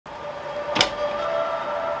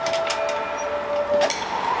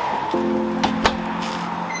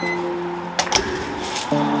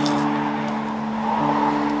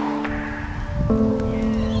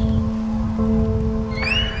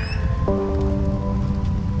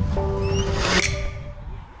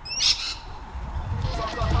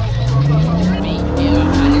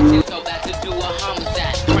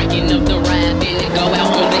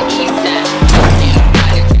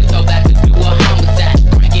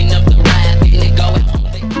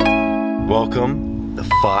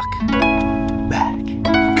fuck back.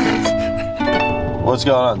 What's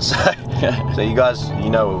going on? So you guys,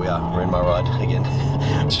 you know where we are. We're in my ride again.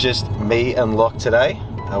 It's just me and Locke today.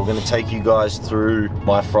 We're going to take you guys through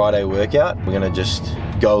my Friday workout. We're going to just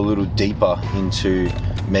go a little deeper into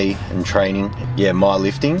me and training, yeah, my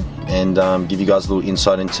lifting, and give you guys a little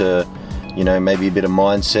insight into, you know, maybe a bit of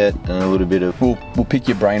mindset and a little bit of... We'll pick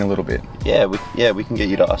your brain a little bit. Yeah, we can get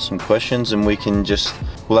you to ask some questions and we'll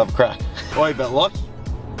have a crack. Oi, but Locke,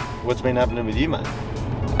 what's been happening with you, mate?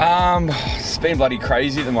 It's been bloody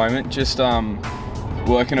crazy at the moment. Just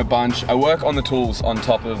working a bunch. I work on the tools on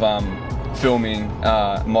top of filming,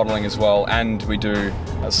 modeling as well, and we do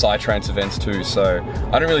Psytrance events too, so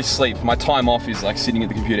I don't really sleep. My time off is like sitting at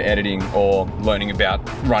the computer editing or learning about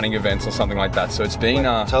running events or something like that. So it's been...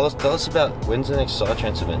 Tell us about, when's the next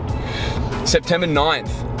Psytrance event? September 9th.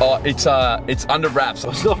 Oh, it's under wraps.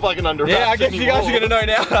 It's not fucking under wraps. Yeah, I guess anymore. You guys are gonna know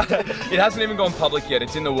now. It hasn't even gone public yet.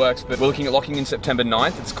 It's in the works, but we're looking at locking in September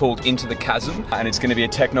 9th. It's called Into the Chasm, and it's gonna be a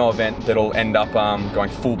techno event that'll end up going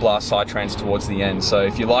full blast Psytrance towards the end. So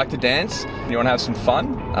if you like to dance and you wanna have some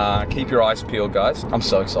fun, keep your eyes peeled, guys. I'm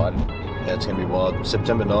so excited. Yeah, it's gonna be wild.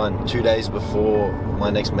 September 9, 2 days before my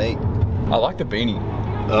next meet. I like the beanie.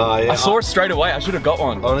 Yeah, I saw it straight away. I should have got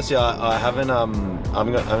one. Honestly, I haven't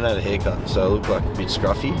had a haircut, so I look like a bit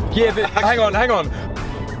scruffy. Yeah, but hang on.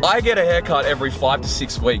 I get a haircut every 5 to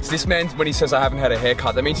 6 weeks. This man, when he says I haven't had a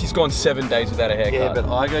haircut, that means he's gone 7 days without a haircut. Yeah, but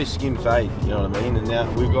I go skin fade, you know what I mean? And now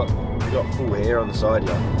we've got full hair on the side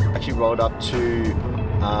here. I actually rolled up to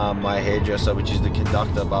my hairdresser, which is the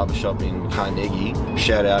Conductor Barbershop in Carnegie.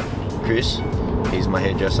 Shout out Chris. He's my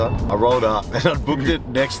hairdresser. I rolled up and I booked it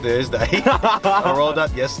next Thursday. I rolled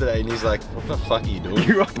up yesterday and he's like, what the fuck are you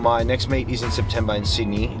doing? My next meet is in September in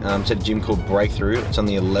Sydney. It's at a gym called Breakthrough. It's on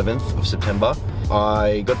the 11th of September.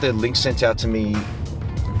 I got the link sent out to me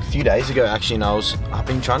a few days ago actually, and I've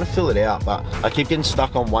been trying to fill it out, but I keep getting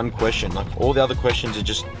stuck on one question. Like all the other questions are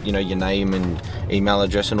just, you know, your name and email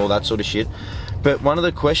address and all that sort of shit. But one of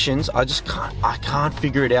the questions, I can't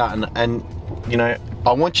figure it out, and you know,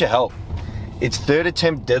 I want your help. It's third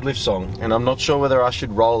attempt deadlift song, and I'm not sure whether I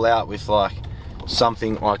should roll out with like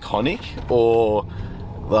something iconic or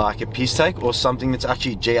like a piss take or something that's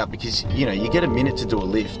actually G up, because you know, you get a minute to do a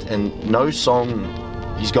lift and no song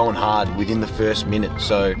is going hard within the first minute.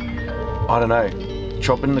 So I don't know,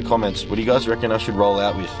 drop it in the comments. What do you guys reckon I should roll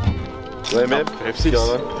out with? Hello man,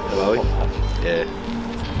 hello. Yeah.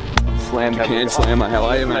 Slam the can slammer, how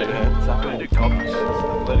are you, mate?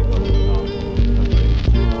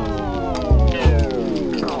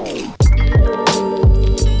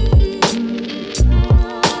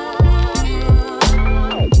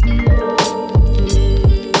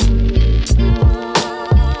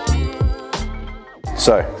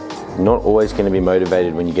 So, not always going to be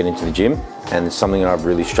motivated when you get into the gym, and it's something that I've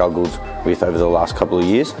really struggled with over the last couple of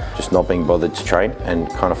years, just not being bothered to train and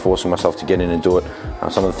kind of forcing myself to get in and do it.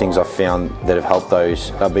 Some of the things I've found that have helped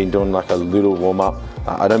those, I've been doing like a little warm-up.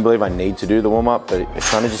 I don't believe I need to do the warm-up, but it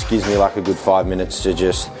kind of just gives me like a good 5 minutes to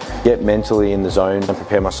just get mentally in the zone and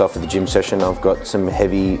prepare myself for the gym session. I've got some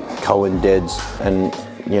heavy Cohen deads, and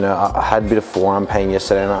you know, I had a bit of forearm pain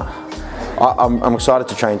yesterday, and I'm excited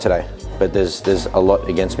to train today. But there's a lot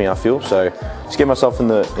against me, I feel. So just get myself in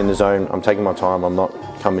the zone. I'm taking my time. I'm not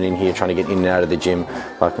coming in here trying to get in and out of the gym.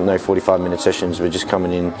 Like no 45-minute sessions. We're just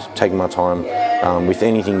coming in, taking my time. With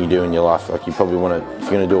anything you do in your life, like you probably want to, if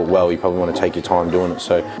you're going to do it well, you probably want to take your time doing it.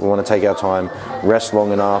 So we want to take our time, rest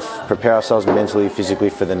long enough, prepare ourselves mentally,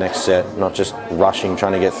 physically for the next set, not just rushing,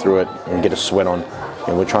 trying to get through it and get a sweat on. You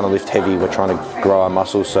know, we're trying to lift heavy. We're trying to grow our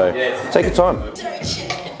muscles. So take your time.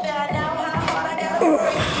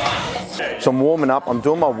 So I'm warming up. I'm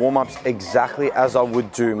doing my warm-ups exactly as I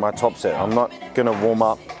would do my top set. I'm not gonna warm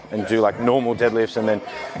up and do like normal deadlifts and then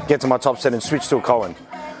get to my top set and switch to a Cohen.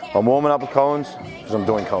 I'm warming up with Cohens because I'm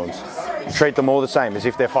doing Cohens. Treat them all the same as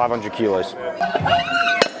if they're 500 kilos.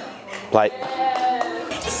 Plate.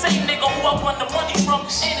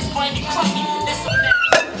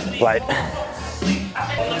 Plate.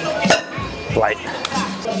 Plate.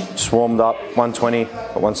 Just warmed up, 120,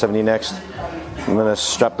 at 170 next. I'm gonna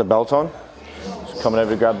strap the belt on. Just coming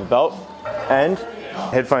over to grab the belt. And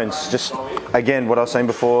headphones, just again, what I was saying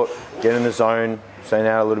before, get in the zone, zone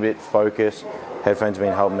out a little bit, focus. Headphones have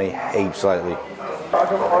been helping me heaps lately. Does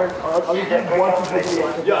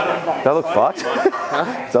that look fucked? Huh?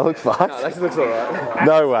 Does that look fucked? No, that looks alright.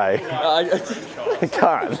 No way. It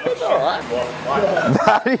can't. It's alright.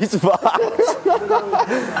 That is fucked.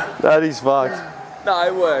 That is fucked. No,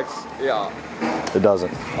 it works. Yeah. It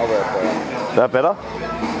doesn't. I'll work for it. That better?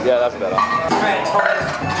 Yeah, that's better.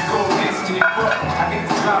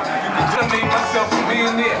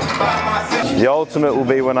 The ultimate will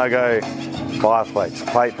be when I go 5 plates.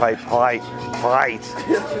 Plate.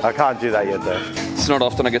 I can't do that yet though. It's not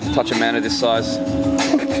often I get to touch a man of this size.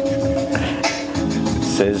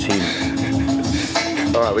 Says he.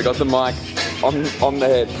 All right, we got the mic on the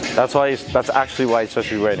head. That's actually why you're supposed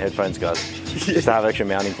to be wearing headphones, guys. Just to have extra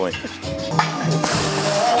mounting point.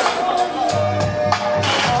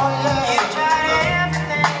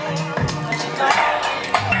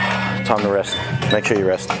 Time to rest. Make sure you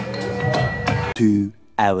rest. 2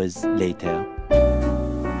 hours later.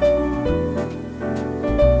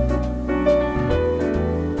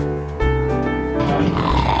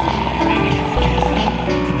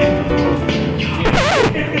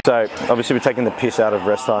 So obviously we're taking the piss out of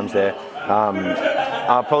rest times there.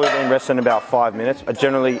 I've probably been resting about 5 minutes.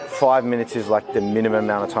 Generally 5 minutes is like the minimum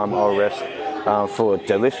amount of time I'll rest for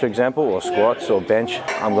deadlifts, for example, or squats or bench.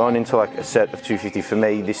 I'm going into like a set of 250. For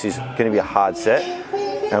me, this is going to be a hard set,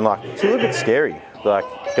 and like it's a little bit scary. Like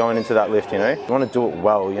going into that lift, you know, you want to do it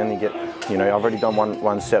well. You only get, you know, I've already done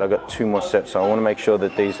one set. I've got 2 more sets, so I want to make sure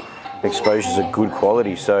that these exposures are good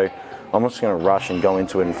quality. So I'm not just going to rush and go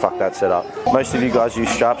into it and fuck that set up. Most of you guys use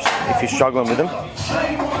straps. If you're struggling with them,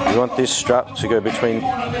 you want this strap to go between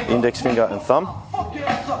index finger and thumb,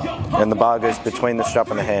 and the bar goes between the strap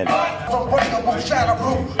and the hand.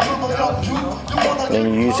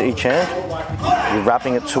 Then you use each hand, you're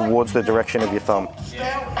wrapping it towards the direction of your thumb.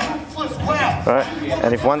 Alright,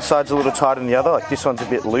 and if one side's a little tighter than the other, like this one's a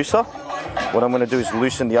bit looser, what I'm going to do is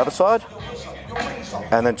loosen the other side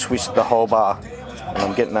and then twist the whole bar. And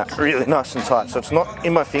I'm getting that really nice and tight. So it's not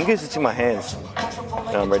in my fingers, it's in my hands.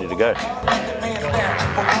 Now I'm ready to go.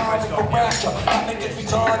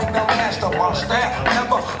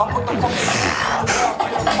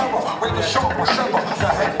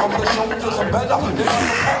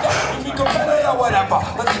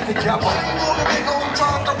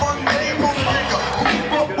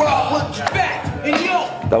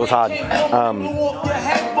 That was hard.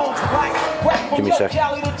 Give me a sec.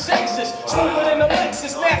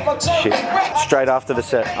 Shit. Straight after the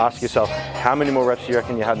set, ask yourself, how many more reps do you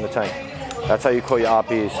reckon you had in the tank? That's how you call your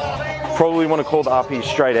RPEs. Probably want to call the RPEs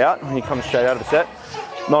straight out when you come straight out of the set.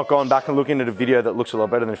 Not going back and looking at a video that looks a lot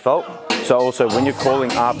better than it felt. So also when you're calling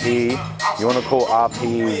RPE, you want to call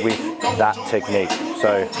RPE with that technique.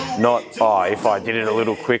 So not, oh, if I did it a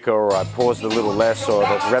little quicker or I paused a little less or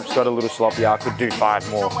the reps got a little sloppy, I could do 5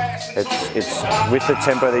 more. It's with the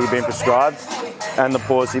tempo that you've been prescribed and the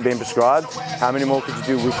pause you've been prescribed, how many more could you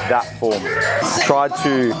do with that form? Tried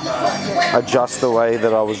to adjust the way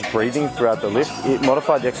that I was breathing throughout the lift. It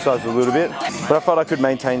modified the exercise a little bit, but I felt I could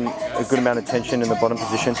maintain a good amount of tension in the bottom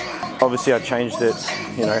position. Obviously I changed it,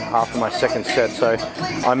 you know, after my second set, so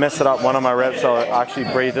I messed it up one of my reps, so I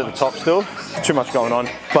actually breathed at the top still. Too much going on,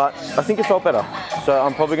 but I think it felt better. So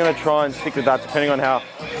I'm probably gonna try and stick with that depending on how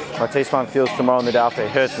my T-spine feels tomorrow on the day after.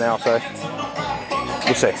 It hurts now, so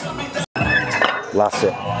we'll see. Last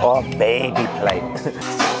set. Oh, baby plate.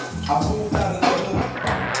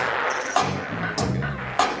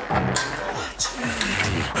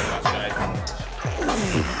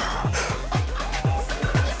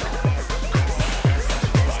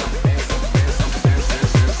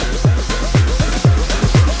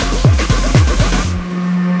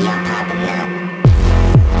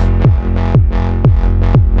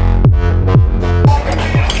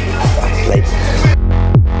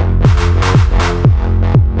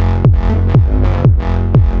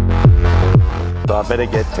 I better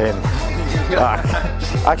get 10.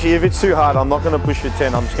 Actually, if it's too hard, I'm not going to push for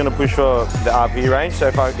 10. I'm just going to push for the RPE range. So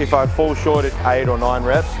if I fall short at 8 or 9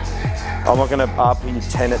 reps, I'm not going to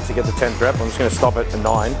RPE 10 it to get the 10th rep. I'm just going to stop it at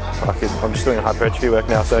 9. I'm just doing a hypertrophy work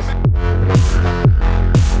now, so.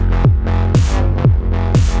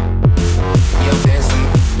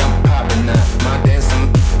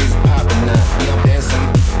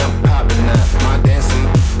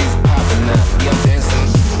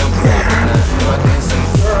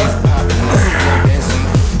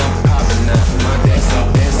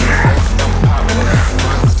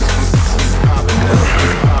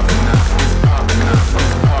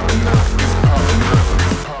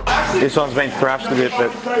 This one's been thrashed a bit,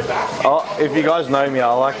 but if you guys know me,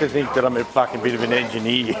 I like to think that I'm a fucking bit of an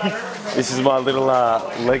engineer. This is my little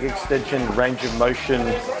leg extension range of motion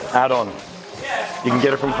add-on. You can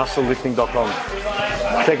get it from HUSLAlifting.com.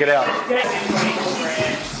 Check it out.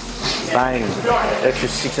 Bang. Extra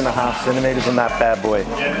 6.5 centimeters on that bad boy.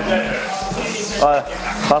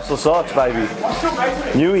 Hustle socks, baby.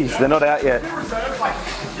 Newies, they're not out yet.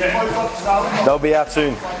 They'll be out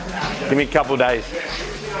soon. Give me a couple of days.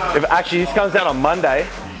 If actually this comes out on Monday,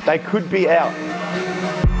 they could be out.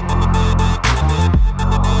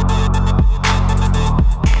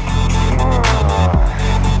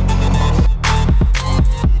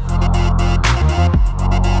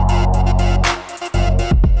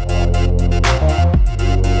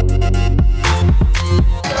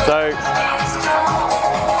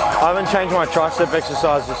 changed my tricep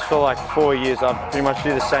exercises for like 4 years. I pretty much do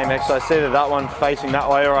the same exercise, either that one facing that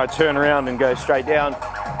way or I turn around and go straight down.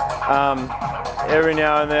 Every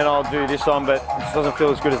now and then I'll do this one, but it just doesn't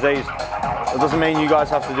feel as good as these. It doesn't mean you guys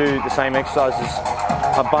have to do the same exercises.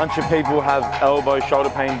 A bunch of people have elbow, shoulder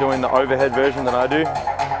pain doing the overhead version that I do.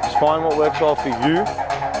 Just find what works well for you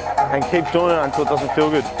and keep doing it until it doesn't feel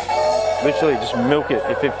good. Literally, just milk it.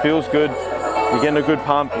 If it feels good, you're getting a good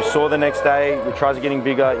pump, you saw the next day, your tries are getting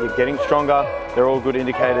bigger, you're getting stronger. They're all good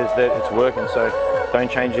indicators that it's working, so don't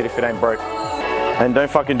change it if it ain't broke. And don't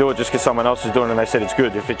fucking do it just because someone else is doing it and they said it's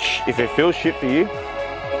good. If it feels shit for you,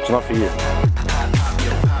 it's not for you.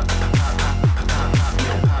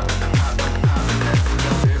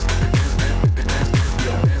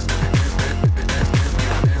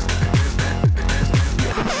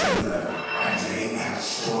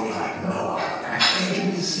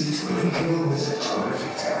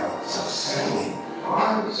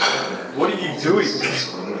 What are you doing?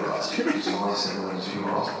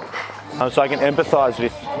 So I can empathise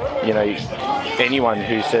with, you know, anyone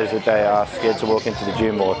who says that they are scared to walk into the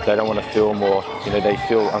gym or they don't want to film or, you know, they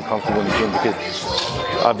feel uncomfortable in the gym, because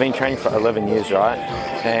I've been training for 11 years, right?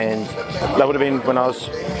 And that would have been when I was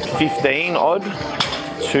 15 odd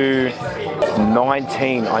to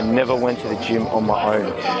 19. I never went to the gym on my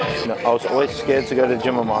own. You know, I was always scared to go to the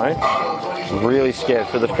gym on my own. Really scared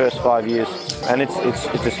for the first 5 years. And it's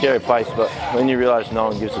a scary place, but when you realise no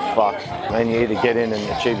one gives a fuck, and you either get in and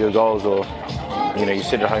achieve your goals or, you know, you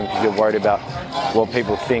sit at home because you're worried about what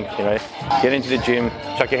people think, you know. Get into the gym,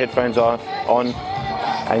 chuck your headphones on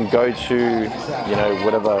and go to, you know,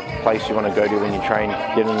 whatever place you want to go to when you train.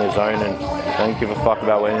 Get in the zone and don't give a fuck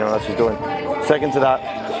about what anyone else is doing. Second to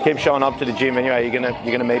that, keep showing up to the gym anyway. You're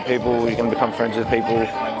gonna meet people, you're gonna become friends with people,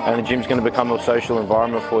 and the gym's gonna become a social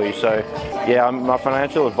environment for you. So yeah, I'm my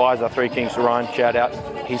financial advisor, 3 Kings to Ryan, shout out.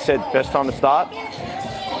 He said best time to start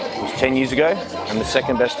was 10 years ago, and the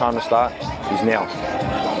second best time to start is now.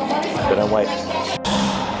 So don't wait.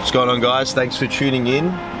 What's going on, guys? Thanks for tuning in.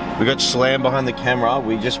 We got Slam behind the camera.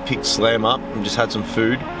 We just picked Slam up and just had some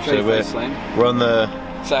food. So we're on the...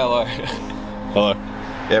 Say hello. Hello.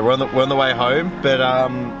 Yeah, we're on the way home, but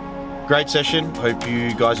great session. Hope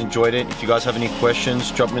you guys enjoyed it. If you guys have any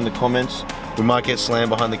questions, drop them in the comments. We might get Slam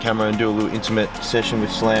behind the camera and do a little intimate session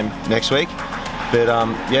with Slam next week. But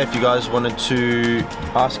yeah, if you guys wanted to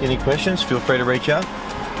ask any questions, feel free to reach out.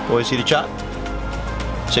 Always here to chat.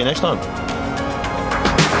 See you next time.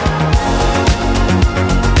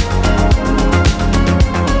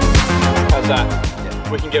 How's that?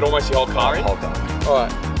 Yeah. We can get almost the whole car in? Whole car.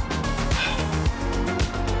 Alright.